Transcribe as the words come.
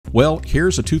Well,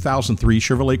 here's a 2003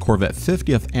 Chevrolet Corvette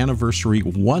 50th Anniversary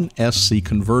 1SC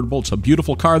Convertible. It's a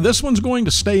beautiful car. This one's going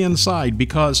to stay inside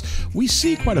because we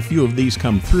see quite a few of these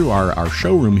come through our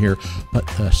showroom here, but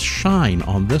the shine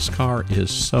on this car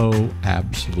is so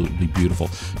absolutely beautiful.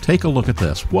 Take a look at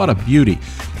this. What a beauty.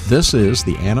 This is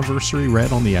the Anniversary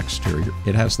red on the exterior.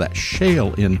 It has that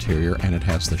Shale interior, and it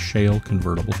has the Shale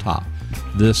convertible top.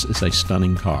 This is a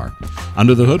stunning car.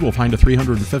 Under the hood, we'll find a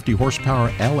 350 horsepower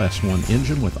LS1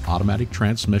 engine with automatic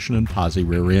transmission and posi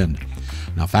rear end.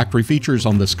 Now, factory features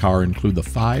on this car include the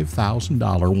 $5,000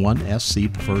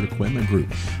 1SC Preferred Equipment Group.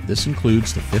 This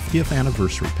includes the 50th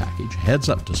Anniversary Package,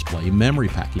 heads-up display, memory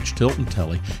package, tilt and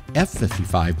telly,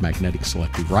 F55 magnetic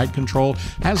selective ride control,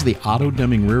 has the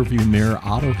auto-dimming rear-view mirror,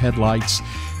 auto headlights,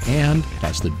 and it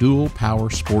has the dual power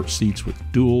sports seats with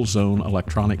dual zone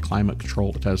electronic climate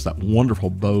control. It has that wonderful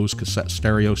Bose cassette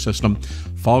stereo system,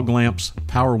 fog lamps,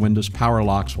 power windows, power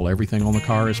locks. Well, everything on the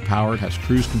car is powered. It has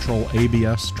cruise control,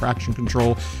 ABS, traction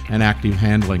control, and active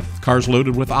handling. The car's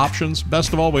loaded with options.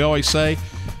 Best of all, we always say,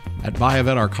 at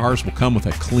Buyavette, our cars will come with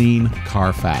a clean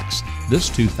Carfax. This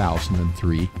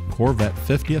 2003 Corvette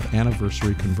 50th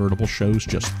Anniversary Convertible shows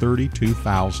just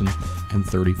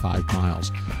 32,035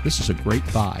 miles. This is a great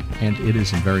buy, and it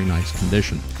is in very nice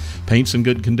condition. Paint's in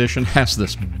good condition, has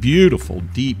this beautiful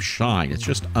deep shine. It's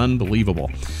just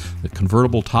unbelievable. The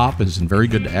convertible top is in very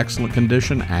good to excellent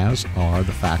condition, as are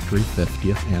the factory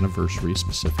 50th Anniversary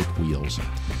specific wheels.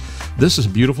 This is a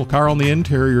beautiful car on the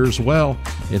interior as well.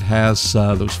 It has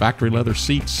those factory leather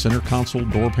seats, center console,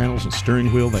 door panels, and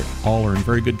steering wheel. They all are in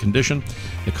very good condition.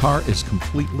 The car is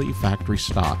completely factory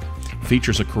stock.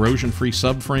 Features a corrosion-free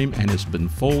subframe and has been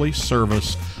fully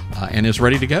serviced and is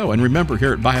ready to go. And remember,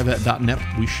 here at Buyavette.net,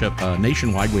 we ship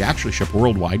nationwide. We actually ship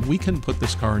worldwide. We can put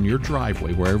this car in your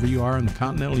driveway wherever you are in the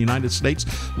continental United States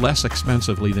less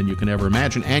expensively than you can ever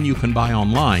imagine. And you can buy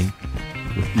online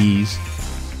with ease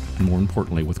and, more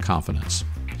importantly, with confidence.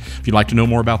 If you'd like to know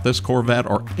more about this Corvette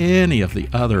or any of the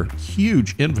other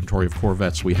huge inventory of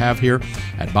Corvettes we have here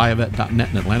at Buyavette.net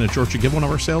in Atlanta, Georgia, give one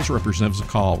of our sales representatives a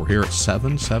call. We're here at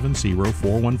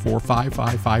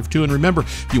 770-414-5552. And remember,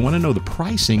 if you want to know the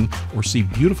pricing or see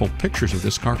beautiful pictures of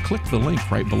this car, click the link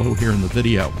right below here in the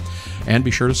video. And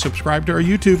be sure to subscribe to our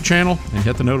YouTube channel and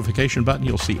hit the notification button.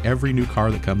 You'll see every new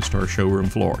car that comes to our showroom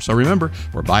floor. So remember,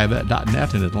 we're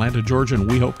Buyavette.net in Atlanta, Georgia, and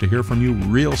we hope to hear from you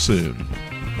real soon.